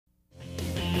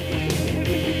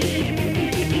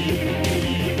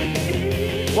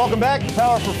Welcome back to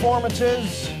Power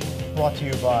Performances, brought to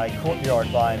you by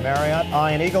Courtyard by Marriott.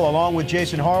 Ian Eagle, along with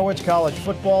Jason Horowitz. College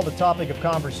football, the topic of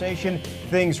conversation.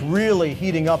 Things really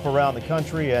heating up around the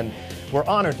country, and we're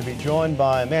honored to be joined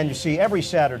by a man you see every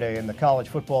Saturday in the College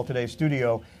Football Today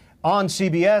studio on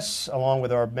CBS, along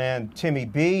with our man Timmy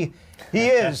B. He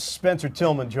is Spencer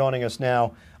Tillman, joining us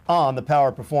now on the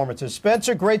Power Performances.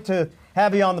 Spencer, great to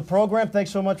have you on the program. Thanks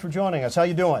so much for joining us. How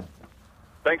you doing?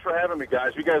 Thanks for having me,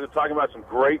 guys. You guys are talking about some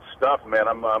great stuff, man.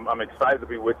 I'm excited to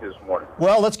be with you this morning.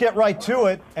 Well, let's get right to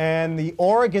it. And the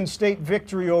Oregon State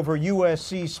victory over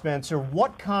USC, Spencer,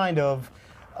 what kind of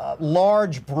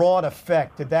large, broad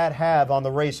effect did that have on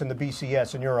the race in the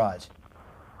BCS in your eyes?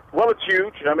 Well, it's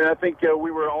huge. I mean, I think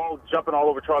we were all jumping all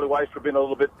over Charlie Weiss for being a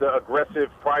little bit aggressive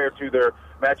prior to their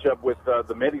matchup with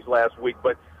the Middies last week.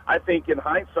 But I think in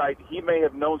hindsight, he may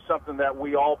have known something that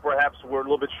we all perhaps were a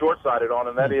little bit short-sighted on,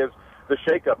 and that is the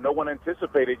shakeup. No one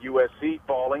anticipated USC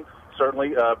falling.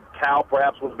 Certainly, Cal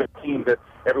perhaps was a team that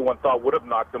everyone thought would have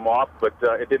knocked them off, but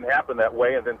it didn't happen that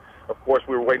way. And then, of course,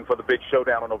 we were waiting for the big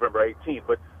showdown on November 18th.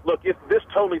 But look, this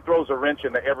totally throws a wrench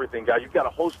into everything, guys. You've got a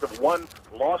host of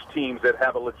one-loss teams that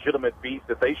have a legitimate beat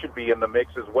that they should be in the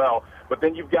mix as well. But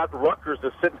then you've got Rutgers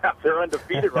that's sitting out there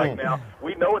undefeated right now.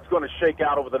 We know it's going to shake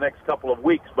out over the next couple of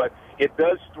weeks, but it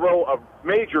does throw a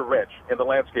major wrench in the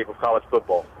landscape of college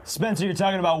football. Spencer, you're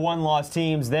talking about one-loss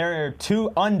teams. There are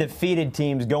two undefeated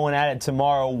teams going at it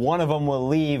tomorrow. One of them will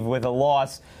leave with a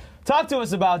loss. Talk to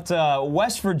us about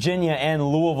West Virginia and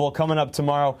Louisville coming up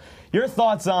tomorrow. Your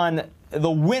thoughts on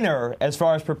the winner as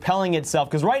far as propelling itself,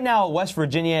 because right now West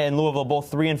Virginia and Louisville,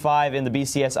 both 3-5 in the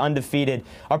BCS, undefeated,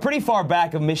 are pretty far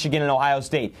back of Michigan and Ohio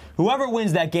State. Whoever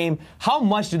wins that game, how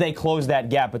much do they close that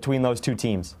gap between those two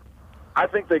teams? I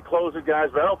think they close it, guys,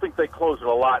 but I don't think they close it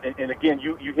a lot. And again,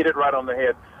 you hit it right on the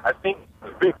head. I think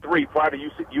the big three prior to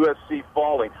USC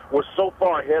falling were so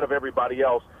far ahead of everybody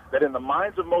else that in the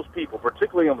minds of most people,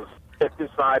 particularly on the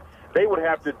this side, they would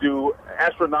have to do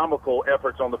astronomical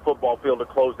efforts on the football field to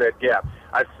close that gap.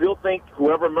 I still think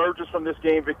whoever emerges from this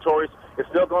game victorious is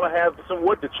still going to have some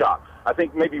wood to chop. I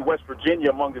think maybe West Virginia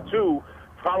among the two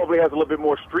probably has a little bit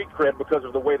more street cred because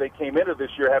of the way they came into this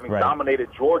year, having dominated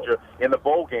Georgia in the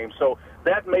bowl game. So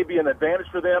that may be an advantage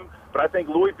for them, but I think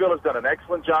Louisville has done an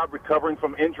excellent job recovering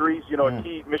from injuries, in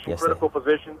key mission-critical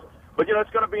positions. But, it's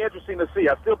going to be interesting to see.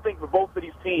 I still think for both of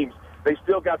these teams, they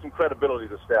still got some credibility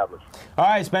to establish. All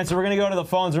right, Spencer, we're going to go to the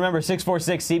phones. Remember,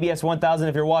 646-CBS-1000.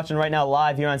 If you're watching right now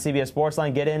live here on CBS Sports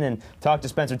Line, get in and talk to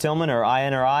Spencer Tillman or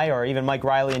INRI or even Mike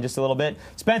Riley in just a little bit.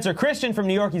 Spencer, Christian from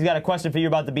New York, he's got a question for you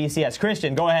about the BCS.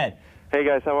 Christian, go ahead. Hey,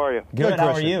 guys, how are you? Good,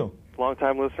 how are you?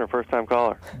 Long-time listener, first-time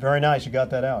caller. Very nice, you got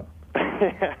that out.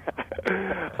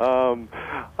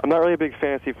 I'm not really a big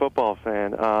fantasy football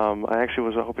fan. I actually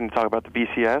was hoping to talk about the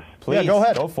BCS. Please, go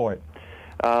ahead. Go for it.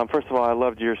 First of all, I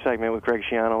loved your segment with Greg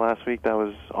Schiano last week. That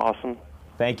was awesome.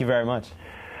 Thank you very much.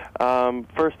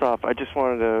 First off, I just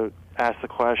wanted to ask the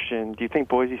question, do you think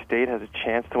Boise State has a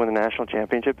chance to win the national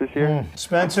championship this year?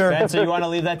 Spencer, you want to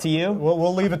leave that to you?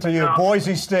 We'll leave it to you.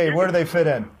 Boise State, where do they fit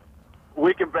in?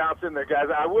 We can bounce in there, guys.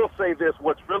 I will say this,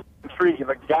 what's really intriguing,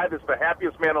 the guy that's the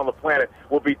happiest man on the planet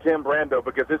will be Tim Brando,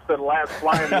 because it's the last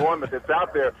fly in the ointment that's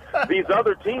out there. These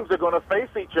other teams are going to face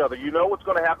each other. You know what's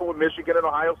going to happen with Michigan and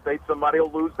Ohio State. Somebody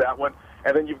will lose that one.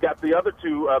 And then you've got the other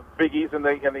two biggies in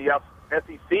the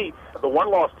SEC, the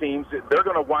one-loss teams. They're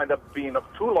going to wind up being a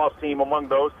two-loss team among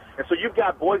those. And so you've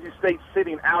got Boise State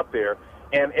sitting out there.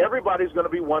 And everybody's going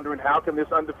to be wondering, how can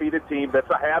this undefeated team that's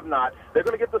a have-not, they're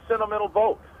going to get the sentimental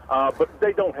vote. But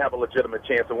they don't have a legitimate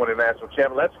chance of winning a national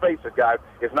championship. Let's face it, guys.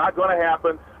 It's not going to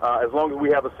happen as long as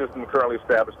we have a system currently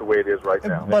established the way it is right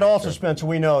now. But also, Spencer,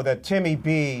 we know that Timmy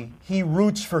B, he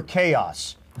roots for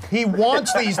chaos. He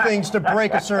wants these things to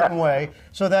break a certain way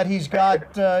so that he's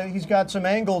got some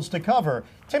angles to cover.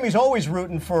 Timmy's always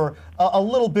rooting for a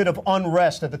little bit of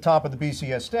unrest at the top of the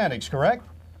BCS standings, correct?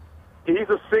 He's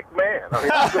a sick man. I mean,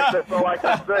 that's all I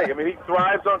can say. I mean, he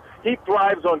thrives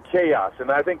on chaos, and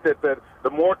I think that the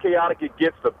more chaotic it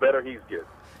gets, the better he gets.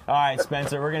 All right,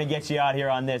 Spencer, we're going to get you out here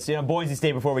on this. Boise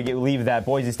State, before we leave that,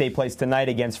 Boise State plays tonight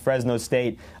against Fresno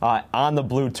State on the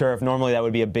blue turf. Normally that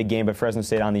would be a big game, but Fresno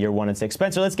State on the year 1-6.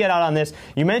 Spencer, let's get out on this.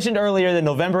 You mentioned earlier the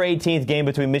November 18th game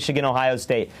between Michigan and Ohio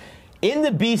State. In the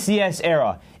BCS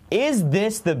era, is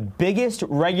this the biggest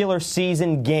regular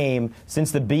season game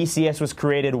since the BCS was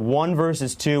created, 1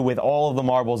 versus 2, with all of the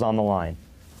marbles on the line?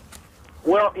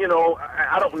 Well,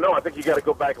 I don't know. I think you got to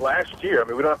go back last year. I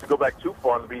mean, we don't have to go back too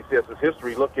far in the BCS's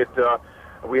history. Look at,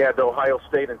 we had Ohio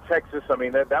State and Texas. I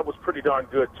mean, that was pretty darn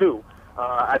good, too.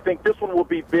 I think this one will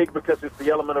be big because it's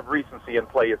the element of recency in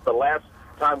play. It's the last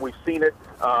time we've seen it,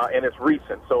 and it's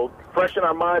recent. So fresh in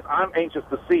our minds, I'm anxious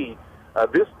to see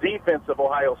this defense of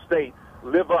Ohio State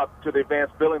live up to the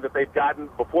advanced billing that they've gotten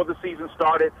before the season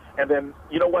started. And then,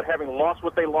 you know what, having lost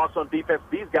what they lost on defense,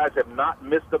 these guys have not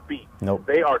missed a beat. Nope.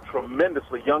 They are a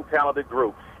tremendously young, talented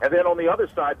group. And then on the other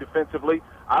side, defensively,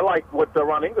 I like what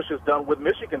Ron English has done with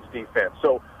Michigan's defense.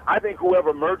 So I think whoever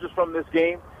emerges from this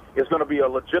game is going to be a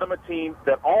legitimate team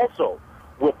that also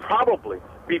will probably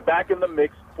be back in the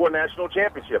mix for a national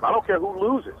championship. I don't care who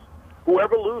loses.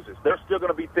 Whoever loses, they're still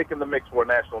going to be thick in the mix for a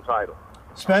national title.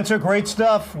 Spencer, great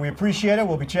stuff. We appreciate it.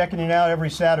 We'll be checking you out every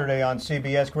Saturday on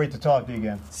CBS. Great to talk to you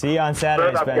again. See you on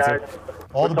Saturday, Spencer. Guys.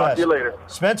 All the best. Talk to you later.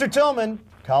 Spencer Tillman,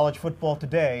 College Football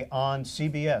Today on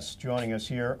CBS, joining us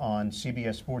here on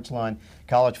CBS Sports Line.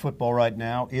 College football right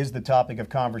now is the topic of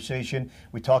conversation.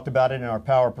 We talked about it in our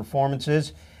Power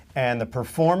Performances, and the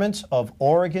performance of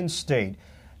Oregon State,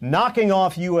 knocking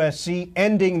off USC,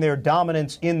 ending their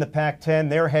dominance in the Pac-10.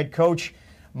 Their head coach,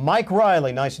 Mike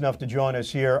Riley, nice enough to join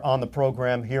us here on the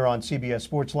program here on CBS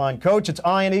Sports Line. Coach, it's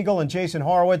Ian Eagle and Jason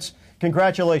Horowitz.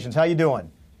 Congratulations. How you doing?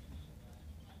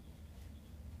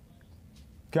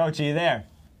 Coach, are you there?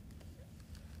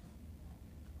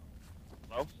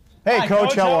 Hello? Hey, Hi,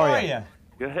 Coach, how are you?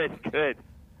 Good.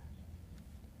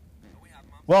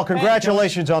 Well,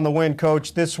 congratulations on the win,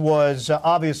 Coach. This was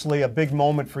obviously a big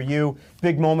moment for you,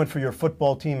 big moment for your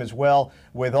football team as well,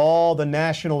 with all the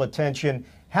national attention.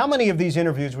 How many of these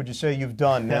interviews would you say you've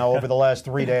done now over the last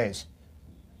 3 days?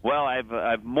 Well,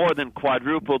 I've more than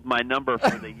quadrupled my number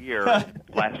for the year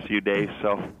last few days,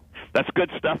 so that's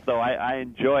good stuff, though. I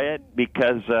enjoy it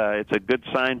because it's a good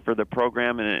sign for the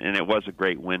program, and it was a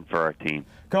great win for our team.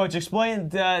 Coach, explain,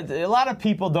 a lot of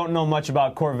people don't know much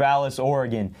about Corvallis,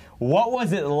 Oregon. What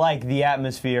was it like, the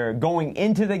atmosphere, going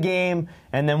into the game,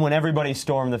 and then when everybody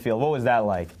stormed the field? What was that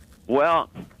like? Well,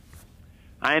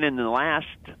 in the last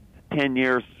 10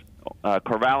 years,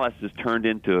 Corvallis has turned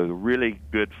into a really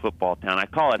good football town. I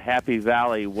call it Happy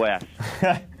Valley West.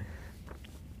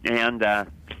 And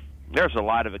there's a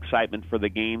lot of excitement for the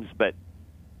games, but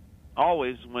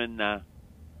always when the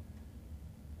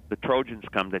Trojans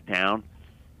come to town,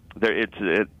 it's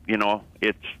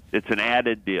an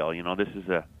added deal. You know, this is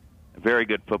a very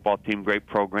good football team, great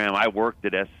program. I worked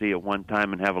at SC at one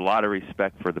time and have a lot of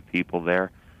respect for the people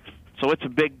there. So it's a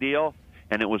big deal,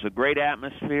 and it was a great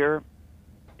atmosphere,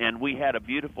 and we had a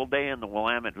beautiful day in the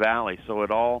Willamette Valley, so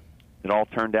it all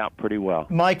turned out pretty well.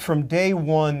 Mike, from day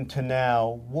one to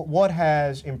now, what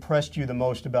has impressed you the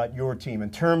most about your team in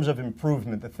terms of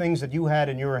improvement, the things that you had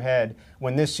in your head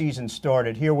when this season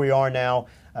started? Here we are now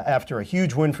after a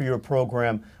huge win for your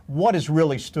program. What has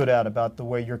really stood out about the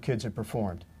way your kids have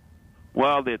performed?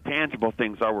 Well, the tangible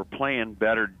things are we're playing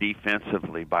better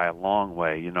defensively by a long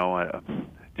way.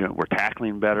 We're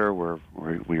tackling better. We're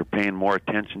paying more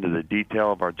attention to the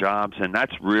detail of our jobs, and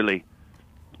that's really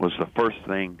was the first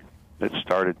thing that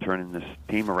started turning this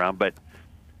team around. But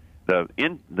the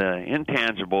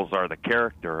intangibles are the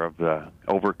character of the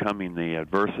overcoming the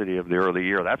adversity of the early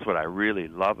year. That's what I really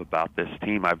love about this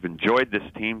team. I've enjoyed this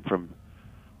team from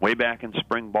way back in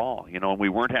spring ball. And we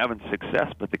weren't having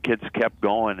success, but the kids kept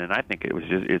going, and I think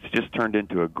it's just turned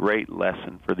into a great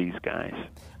lesson for these guys.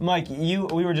 Mike, we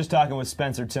were just talking with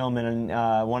Spencer Tillman,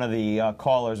 and one of the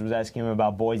callers was asking him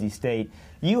about Boise State.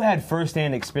 You had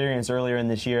firsthand experience earlier in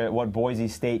this year at what Boise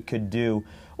State could do.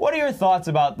 What are your thoughts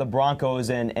about the Broncos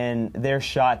and their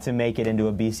shot to make it into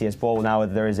a BCS Bowl now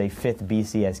that there is a fifth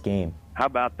BCS game? How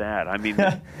about that? I mean,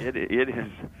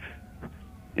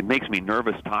 it makes me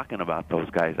nervous talking about those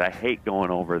guys. I hate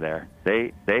going over there.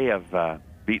 They have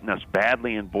beaten us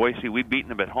badly in Boise. We've beaten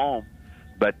them at home,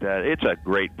 but it's a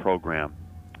great program,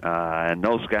 and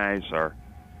those guys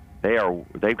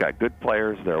they've got good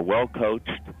players. They're well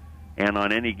coached, and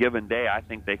on any given day, I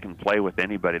think they can play with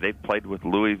anybody. They played with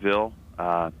Louisville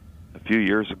a few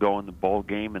years ago in the bowl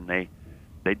game, and they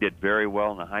did very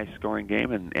well in the high-scoring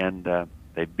game, and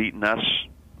they've beaten us.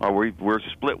 We're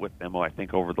split with them, I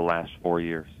think, over the last 4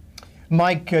 years.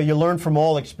 Mike, you learn from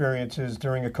all experiences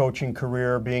during a coaching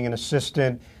career, being an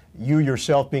assistant, you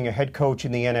yourself being a head coach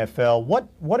in the NFL.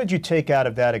 What did you take out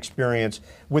of that experience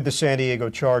with the San Diego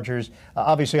Chargers?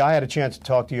 Obviously, I had a chance to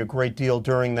talk to you a great deal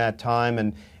during that time,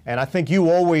 and I think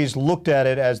you always looked at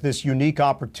it as this unique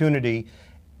opportunity.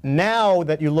 Now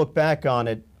that you look back on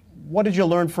it, what did you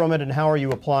learn from it, and how are you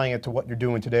applying it to what you're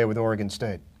doing today with Oregon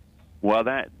State? Well,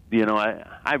 I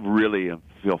really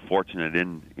feel fortunate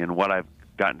in what I've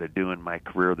gotten to do in my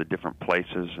career, the different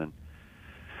places, and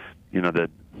whether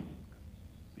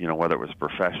it was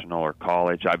professional or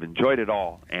college, I've enjoyed it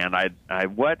all. And I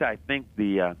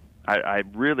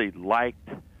really liked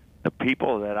the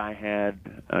people that I had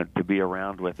to be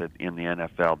around with it in the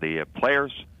NFL. The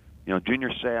players, Junior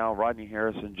Seau, Rodney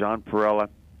Harrison, John Perella,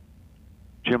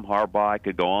 Jim Harbaugh. I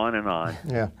could go on and on.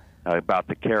 Yeah. About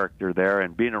the character there,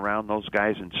 and being around those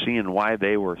guys and seeing why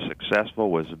they were successful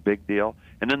was a big deal.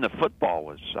 And then the football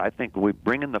was, I think, we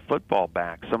bringing the football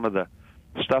back. Some of the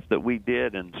stuff that we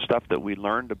did and stuff that we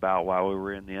learned about while we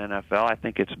were in the NFL, I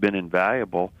think it's been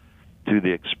invaluable to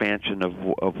the expansion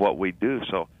of what we do.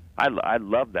 So I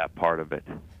love that part of it.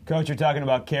 Coach, you're talking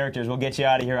about characters. We'll get you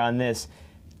out of here on this.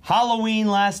 Halloween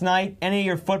last night, any of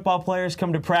your football players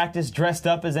come to practice dressed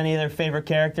up as any of their favorite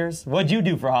characters? What'd you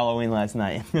do for Halloween last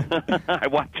night? I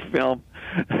watched film.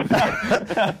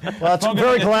 Well, it's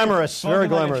very glamorous. Very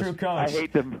glamorous. Like a true coach. I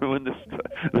hate to ruin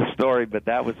the story, but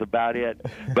that was about it.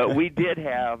 But we did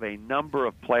have a number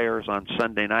of players on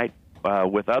Sunday night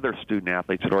with other student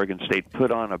athletes at Oregon State put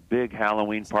on a big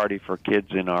Halloween party for kids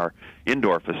in our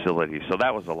indoor facility. So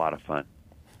that was a lot of fun.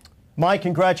 Mike,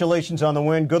 congratulations on the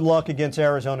win. Good luck against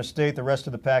Arizona State, the rest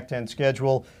of the Pac-10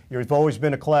 schedule. You've always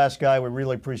been a class guy. We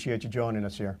really appreciate you joining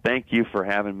us here. Thank you for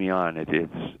having me on.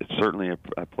 It's certainly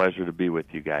a pleasure to be with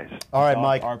you guys. All right,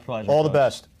 Mike. Our pleasure. All the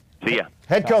best. See ya.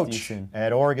 Head coach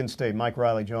at Oregon State, Mike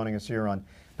Riley, joining us here on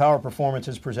Power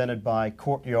Performances presented by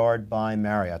Courtyard by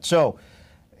Marriott. So,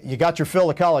 you got your fill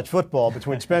of college football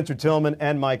between Spencer Tillman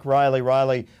and Mike Riley.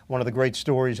 Riley, one of the great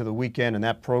stories of the weekend, and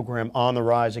that program on the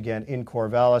rise again in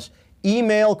Corvallis.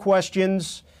 Email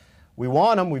questions. We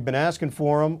want them. We've been asking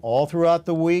for them all throughout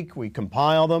the week. We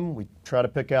compile them. We try to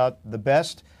pick out the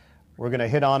best. We're going to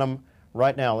hit on them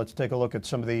right now. Let's take a look at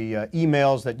some of the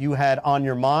emails that you had on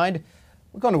your mind.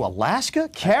 We're going to Alaska.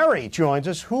 Carrie joins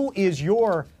us. Who is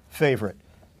your favorite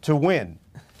to win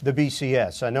the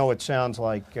BCS? I know it sounds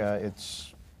like it's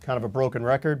kind of a broken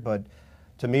record, but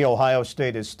to me, Ohio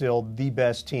State is still the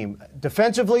best team.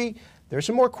 Defensively, there's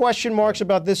some more question marks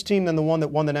about this team than the one that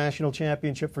won the national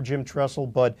championship for Jim Tressel,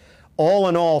 but all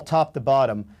in all, top to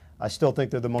bottom, I still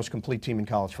think they're the most complete team in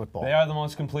college football. They are the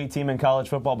most complete team in college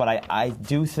football, but I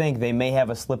do think they may have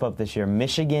a slip-up this year.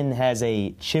 Michigan has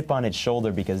a chip on its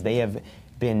shoulder because they have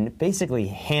been basically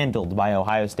handled by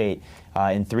Ohio State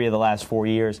in 3 of the last 4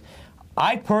 years.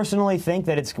 I personally think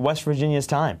that it's West Virginia's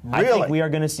time. Really? I think we are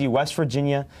going to see West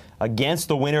Virginia against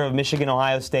the winner of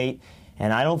Michigan-Ohio State.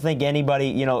 And I don't think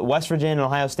anybody, West Virginia and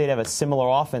Ohio State have a similar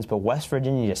offense, but West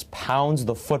Virginia just pounds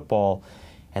the football,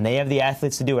 and they have the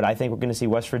athletes to do it. I think we're going to see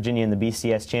West Virginia in the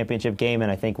BCS championship game,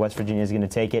 and I think West Virginia is going to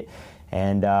take it.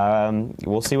 And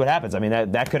we'll see what happens. I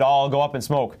mean, that could all go up in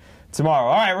smoke tomorrow.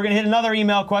 All right, we're going to hit another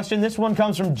email question. This one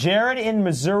comes from Jared in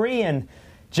Missouri, and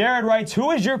Jared writes,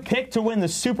 who is your pick to win the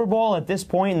Super Bowl at this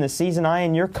point in the season?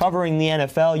 Ian, you're covering the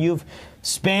NFL. You've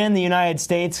spanned the United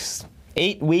States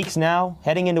 8 weeks now,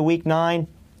 heading into week 9.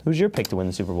 Who's your pick to win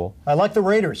the Super Bowl? I like the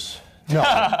Raiders. No.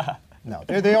 No,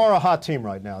 they are a hot team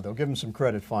right now. They'll give them some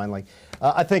credit finally.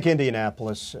 I think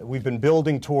Indianapolis. We've been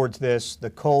building towards this.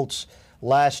 The Colts,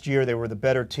 last year, they were the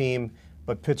better team,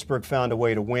 but Pittsburgh found a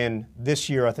way to win. This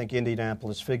year, I think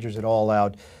Indianapolis figures it all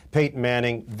out. Peyton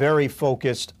Manning, very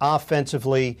focused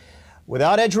offensively.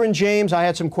 Without Edgerrin James, I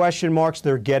had some question marks.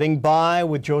 They're getting by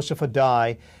with Joseph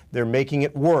Adai. They're making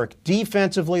it work.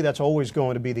 Defensively, that's always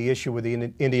going to be the issue with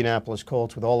the Indianapolis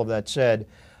Colts. With all of that said,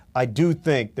 I do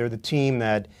think they're the team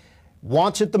that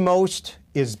wants it the most,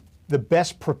 is the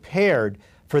best prepared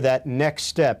for that next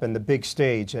step and the big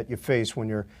stage that you face when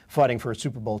you're fighting for a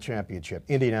Super Bowl championship.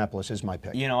 Indianapolis is my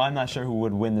pick. I'm not sure who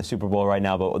would win the Super Bowl right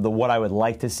now, but what I would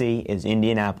like to see is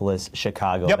Indianapolis,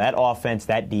 Chicago. Yep. That offense,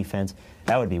 that defense,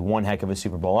 that would be one heck of a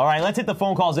Super Bowl. All right, let's hit the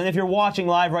phone calls. And if you're watching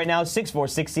live right now,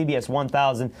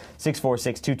 646-CBS-1000,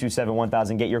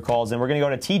 646-227-1000. Get your calls. And we're going to go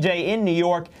to TJ in New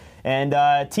York. And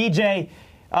TJ,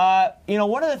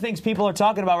 one of the things people are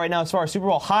talking about right now as far as Super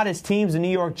Bowl hottest teams, the New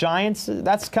York Giants,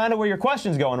 that's kind of where your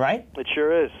question's going, right? It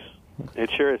sure is.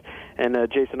 It sure is. And,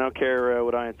 Jason, I don't care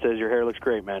what Ian says. Your hair looks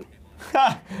great, man.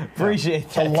 Appreciate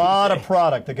that. It's a lot of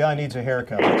product. The guy needs a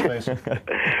haircut, let's face it.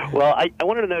 Well, I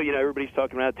wanted to know, everybody's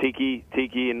talking about Tiki,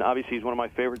 and obviously he's one of my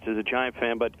favorites as a Giant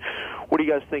fan, but what do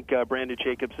you guys think Brandon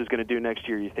Jacobs is going to do next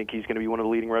year? You think he's going to be one of the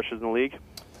leading rushers in the league?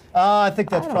 I think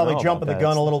that's probably jumping the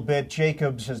gun a little bit.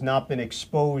 Jacobs has not been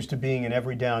exposed to being an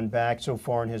every down back so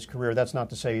far in his career. That's not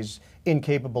to say he's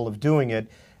incapable of doing it.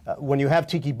 When you have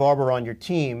Tiki Barber on your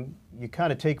team, you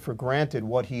kind of take for granted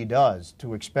what he does.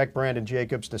 To expect Brandon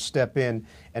Jacobs to step in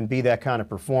and be that kind of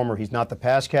performer. He's not the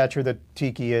pass catcher that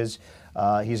Tiki is.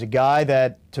 He's a guy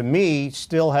that, to me,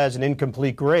 still has an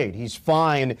incomplete grade. He's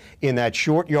fine in that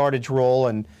short yardage role,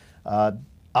 and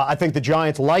I think the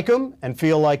Giants like him and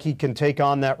feel like he can take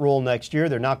on that role next year.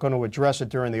 They're not going to address it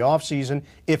during the offseason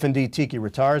if indeed Tiki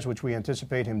retires, which we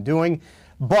anticipate him doing.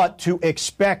 But to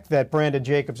expect that Brandon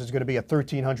Jacobs is going to be a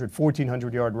 1,300,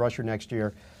 1,400-yard rusher next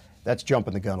year, that's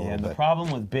jumping the gun a little bit. The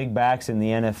problem with big backs in the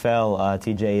NFL,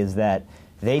 TJ, is that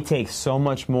they take so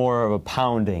much more of a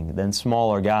pounding than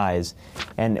smaller guys,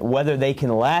 and whether they can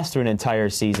last through an entire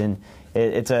season,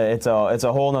 it's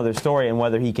a whole other story. And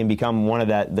whether he can become one of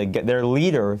their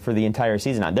leader for the entire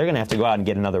season, they're going to have to go out and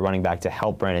get another running back to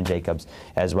help Brandon Jacobs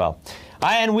as well.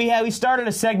 And we started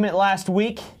a segment last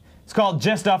week. It's called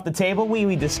Just Off the Table.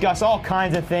 We discuss all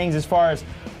kinds of things as far as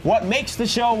what makes the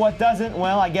show, what doesn't.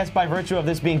 Well, I guess by virtue of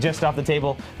this being just off the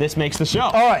table, this makes the show.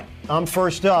 All right, I'm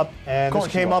first up, and this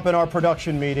came up in our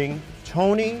production meeting.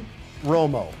 Tony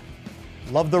Romo.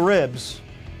 Love the ribs,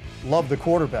 love the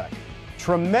quarterback.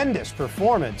 Tremendous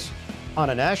performance on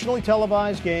a nationally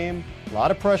televised game. A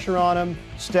lot of pressure on him,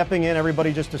 stepping in.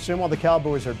 Everybody just assumed, well, the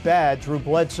Cowboys are bad. Drew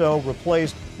Bledsoe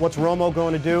replaced. What's Romo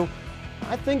going to do?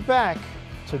 I think back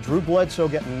to Drew Bledsoe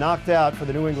getting knocked out for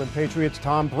the New England Patriots.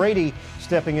 Tom Brady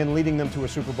stepping in, leading them to a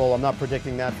Super Bowl. I'm not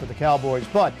predicting that for the Cowboys,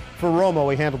 but for Romo,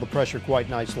 he handled the pressure quite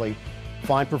nicely.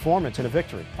 Fine performance and a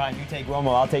victory. Fine, you take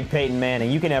Romo, I'll take Peyton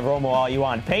Manning. You can have Romo all you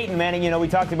want. Peyton Manning, we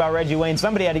talked about Reggie Wayne.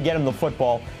 Somebody had to get him the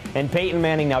football. And Peyton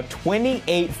Manning now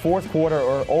 28 fourth quarter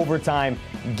or overtime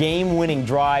game-winning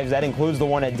drives. That includes the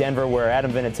one at Denver where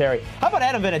Adam Vinatieri. How about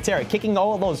Adam Vinatieri kicking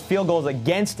all of those field goals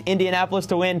against Indianapolis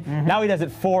to win? Mm-hmm. Now he does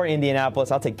it for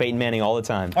Indianapolis. I'll take Peyton Manning all the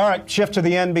time. All right, shift to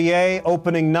the NBA.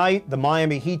 Opening night, the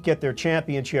Miami Heat get their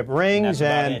championship rings.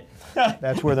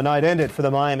 That's where the night ended for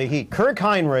the Miami Heat. Kirk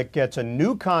Heinrich gets a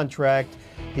new contract.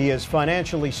 He is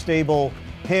financially stable.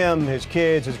 Him, his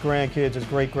kids, his grandkids, his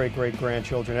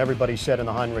great-great-great-grandchildren, everybody said in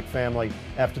the Heinrich family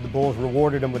after the Bulls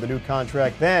rewarded him with a new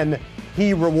contract. Then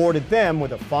he rewarded them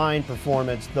with a fine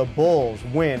performance. The Bulls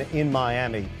win in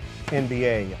Miami.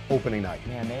 NBA opening night.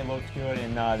 Man, they looked good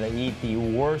in the Heat. The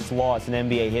worst loss in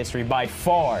NBA history by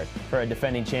far for a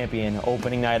defending champion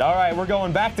opening night. All right, we're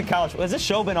going back to college. Has this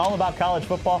show been all about college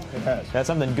football? It has. That's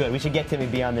something good. We should get Timmy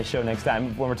B on this show next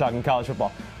time when we're talking college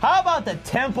football. How about the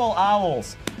Temple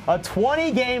Owls? A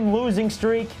 20-game losing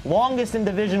streak, longest in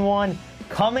Division I,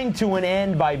 coming to an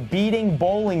end by beating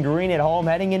Bowling Green at home.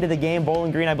 Heading into the game,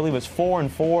 Bowling Green, I believe, was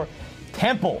 4-4.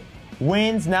 Temple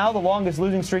wins, now the longest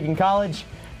losing streak in college.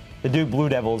 The Duke Blue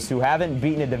Devils, who haven't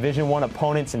beaten a Division I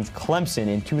opponent since Clemson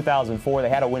in 2004. They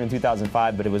had a win in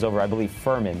 2005, but it was over, I believe,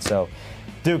 Furman. So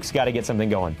Duke's got to get something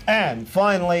going. And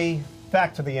finally,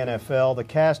 back to the NFL. The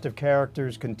cast of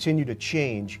characters continue to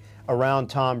change around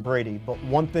Tom Brady, but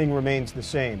one thing remains the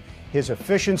same: his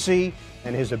efficiency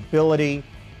and his ability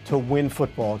to win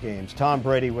football games. Tom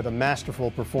Brady with a masterful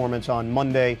performance on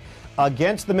Monday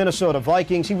against the Minnesota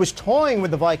Vikings. He was toying with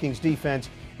the Vikings defense,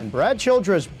 and Brad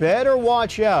Childress better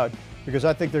watch out, because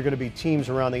I think there are going to be teams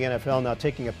around the NFL now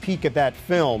taking a peek at that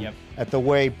film, at the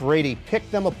way Brady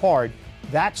picked them apart.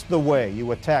 That's the way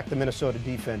you attack the Minnesota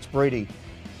defense. Brady,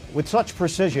 with such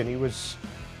precision, he was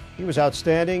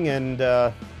outstanding,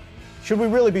 and should we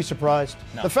really be surprised?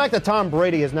 No. The fact that Tom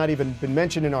Brady has not even been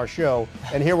mentioned in our show,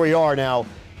 and here we are now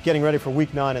getting ready for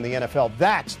Week 9 in the NFL,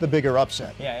 that's the bigger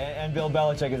upset. Yeah, and Bill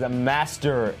Belichick is a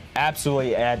master,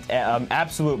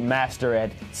 absolute master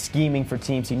at scheming for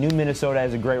teams. He knew Minnesota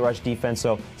has a great rush defense,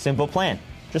 so simple plan.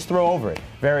 Just throw over it.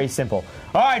 Very simple.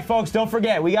 All right, folks, don't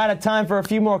forget, we got a time for a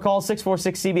few more calls.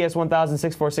 646-CBS-1000,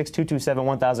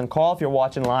 646-227-1000. Call if you're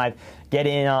watching live. Get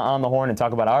in on the horn and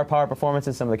talk about our power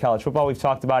performances, some of the college football. We've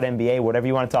talked about NBA, whatever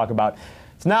you want to talk about.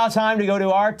 It's now time to go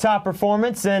to our top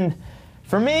performance, and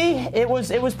for me, it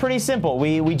was pretty simple.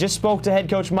 We just spoke to head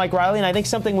coach Mike Riley, and I think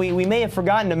something we may have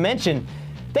forgotten to mention,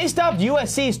 they stopped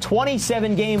USC's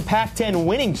 27-game Pac-10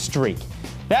 winning streak.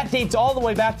 That dates all the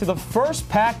way back to the first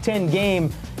Pac-10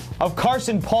 game of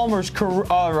Carson Palmer's career,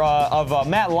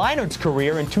 Matt Leinart's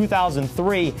career in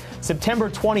 2003, September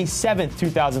 27th,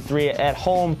 2003, at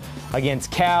home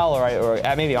against Cal, or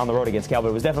maybe on the road against Cal, but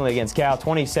it was definitely against Cal.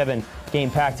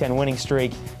 27-game Pac-10 winning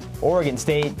streak. Oregon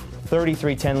State,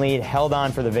 33-10 lead, held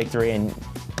on for the victory, and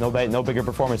no bigger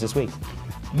performance this week.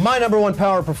 My number one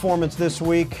power performance this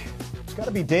week, it's got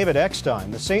to be David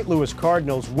Eckstein. The St. Louis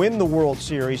Cardinals win the World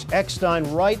Series. Eckstein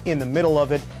right in the middle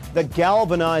of it, the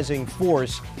galvanizing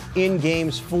force in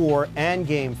Games 4 and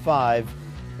Game 5.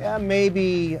 Yeah,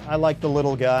 maybe I like the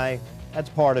little guy. That's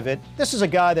part of it. This is a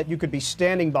guy that you could be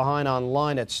standing behind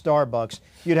online at Starbucks.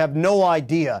 You'd have no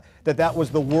idea that was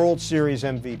the World Series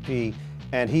MVP,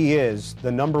 and he is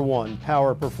the number one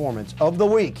power performance of the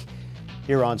week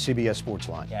here on CBS Sports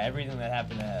Line. Yeah, everything that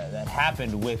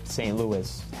happened with St.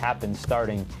 Louis happened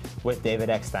starting with David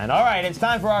Eckstein. All right, it's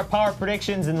time for our power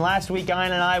predictions. And last week,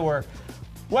 Ian and I were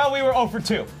Well, we were 0 for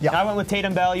 2. Yeah. I went with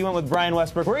Tatum Bell. You went with Brian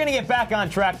Westbrook. We're going to get back on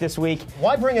track this week.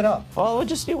 Why bring it up? Well,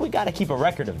 we got to keep a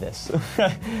record of this.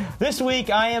 This week,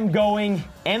 I am going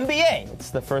NBA. It's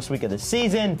the first week of the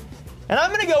season. And I'm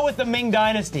going to go with the Ming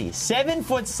Dynasty. 7'6",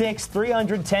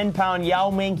 310-pound Yao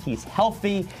Ming. He's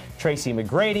healthy. Tracy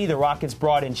McGrady. The Rockets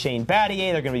brought in Shane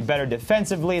Battier. They're going to be better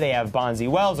defensively. They have Bonzi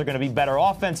Wells. They're going to be better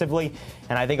offensively.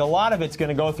 And I think a lot of it's going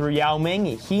to go through Yao Ming.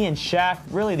 He and Shaq,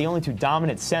 really the only two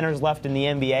dominant centers left in the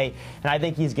NBA. And I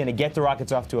think he's going to get the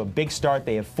Rockets off to a big start.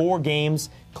 They have 4 games,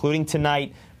 including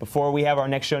tonight, before we have our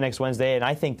next show next Wednesday. And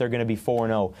I think they're going to be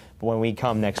 4-0 when we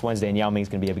come next Wednesday. And Yao Ming's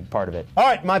going to be a big part of it. All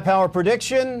right, my power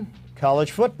prediction.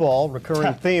 College football,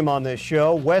 recurring theme on this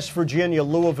show. West Virginia,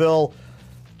 Louisville,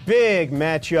 big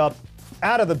matchup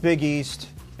out of the Big East.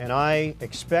 And I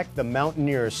expect the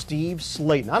Mountaineers, Steve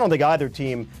Slayton. I don't think either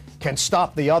team can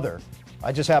stop the other.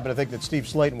 I just happen to think that Steve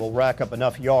Slayton will rack up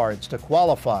enough yards to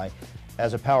qualify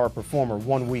as a power performer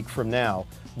 1 week from now.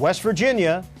 West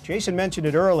Virginia, Jason mentioned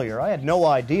it earlier. I had no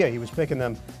idea he was picking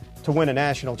them to win a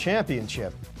national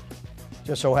championship.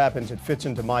 Just so happens it fits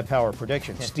into my power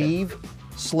prediction. Steve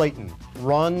Slayton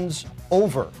runs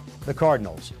over the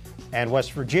Cardinals, and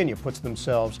West Virginia puts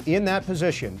themselves in that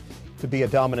position to be a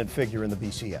dominant figure in the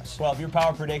BCS. Well, if your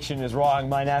power prediction is wrong,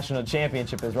 my national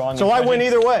championship is wrong. So I win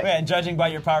either way. Yeah, and judging by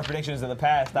your power predictions in the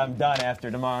past, I'm done after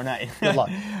tomorrow night. Good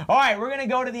luck. All right, we're going to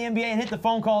go to the NBA and hit the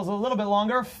phone calls a little bit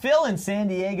longer. Phil in San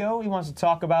Diego, he wants to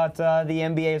talk about the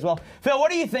NBA as well. Phil, what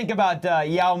do you think about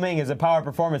Yao Ming as a power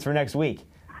performance for next week?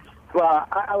 Well,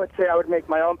 I would say I would make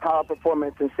my own power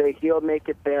performance and say he'll make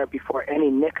it there before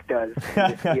any Knick does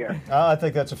this year. I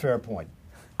think that's a fair point.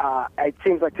 It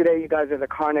seems like today you guys are the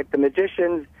Karnak, the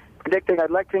magicians, predicting. I'd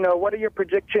like to know, what are your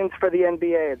predictions for the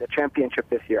NBA, the championship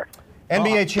this year?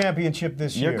 NBA championship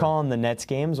this year. You're calling the Nets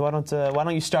games. Why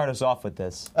don't you start us off with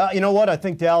this? You know what? I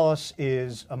think Dallas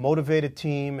is a motivated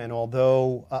team, and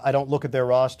although I don't look at their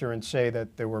roster and say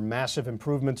that there were massive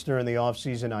improvements during the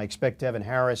offseason, I expect Devin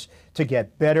Harris to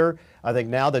get better. I think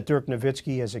now that Dirk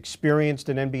Nowitzki has experienced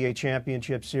an NBA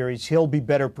championship series, he'll be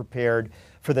better prepared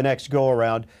for the next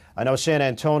go-around. I know San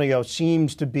Antonio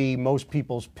seems to be most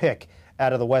people's pick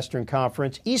out of the Western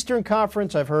Conference. Eastern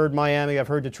Conference, I've heard Miami, I've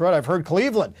heard Detroit, I've heard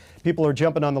Cleveland. People are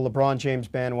jumping on the LeBron James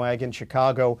bandwagon.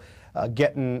 Chicago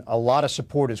getting a lot of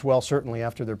support as well, certainly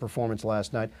after their performance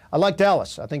last night. I like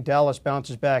Dallas. I think Dallas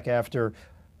bounces back after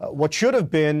what should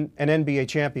have been an NBA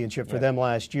championship for them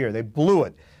last year. They blew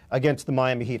it against the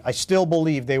Miami Heat. I still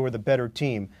believe they were the better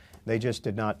team. They just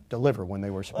did not deliver when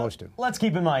they were supposed to. Let's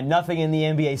keep in mind, nothing in the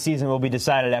NBA season will be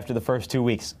decided after the first 2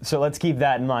 weeks. So let's keep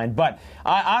that in mind. But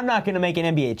I'm not going to make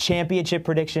an NBA championship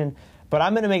prediction, but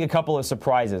I'm going to make a couple of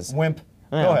surprises. Wimp.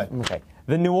 Go ahead. Okay.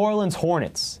 The New Orleans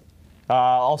Hornets,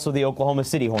 also the Oklahoma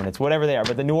City Hornets, whatever they are.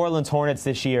 But the New Orleans Hornets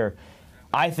this year,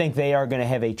 I think they are going to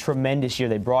have a tremendous year.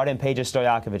 They brought in Peja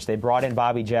Stojakovic. They brought in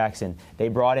Bobby Jackson. They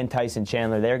brought in Tyson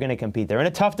Chandler. They're going to compete. They're in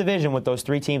a tough division with those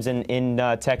 3 teams in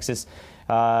Texas,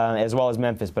 as well as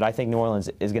Memphis. But I think New Orleans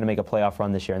is going to make a playoff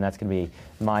run this year, and that's going to be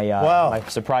my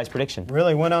surprise prediction.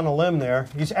 Really went on a limb there.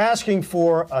 He's asking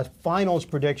for a finals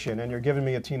prediction, and you're giving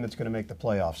me a team that's going to make the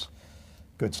playoffs.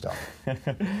 Good stuff.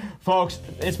 Folks,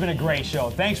 it's been a great show.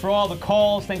 Thanks for all the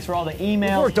calls. Thanks for all the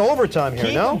emails. We worked overtime here,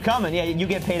 Keep them coming. Yeah, you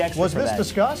get paid extra for that.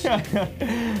 Was this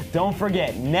discussed? Don't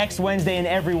forget, next Wednesday and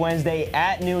every Wednesday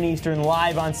at noon Eastern,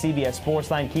 live on CBS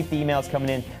Sports Line. Keep the emails coming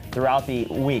in throughout the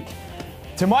week.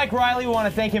 To Mike Riley, we want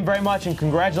to thank him very much and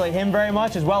congratulate him very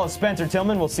much, as well as Spencer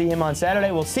Tillman. We'll see him on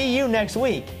Saturday. We'll see you next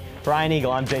week. For Ian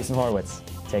Eagle, I'm Jason Horowitz.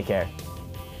 Take care.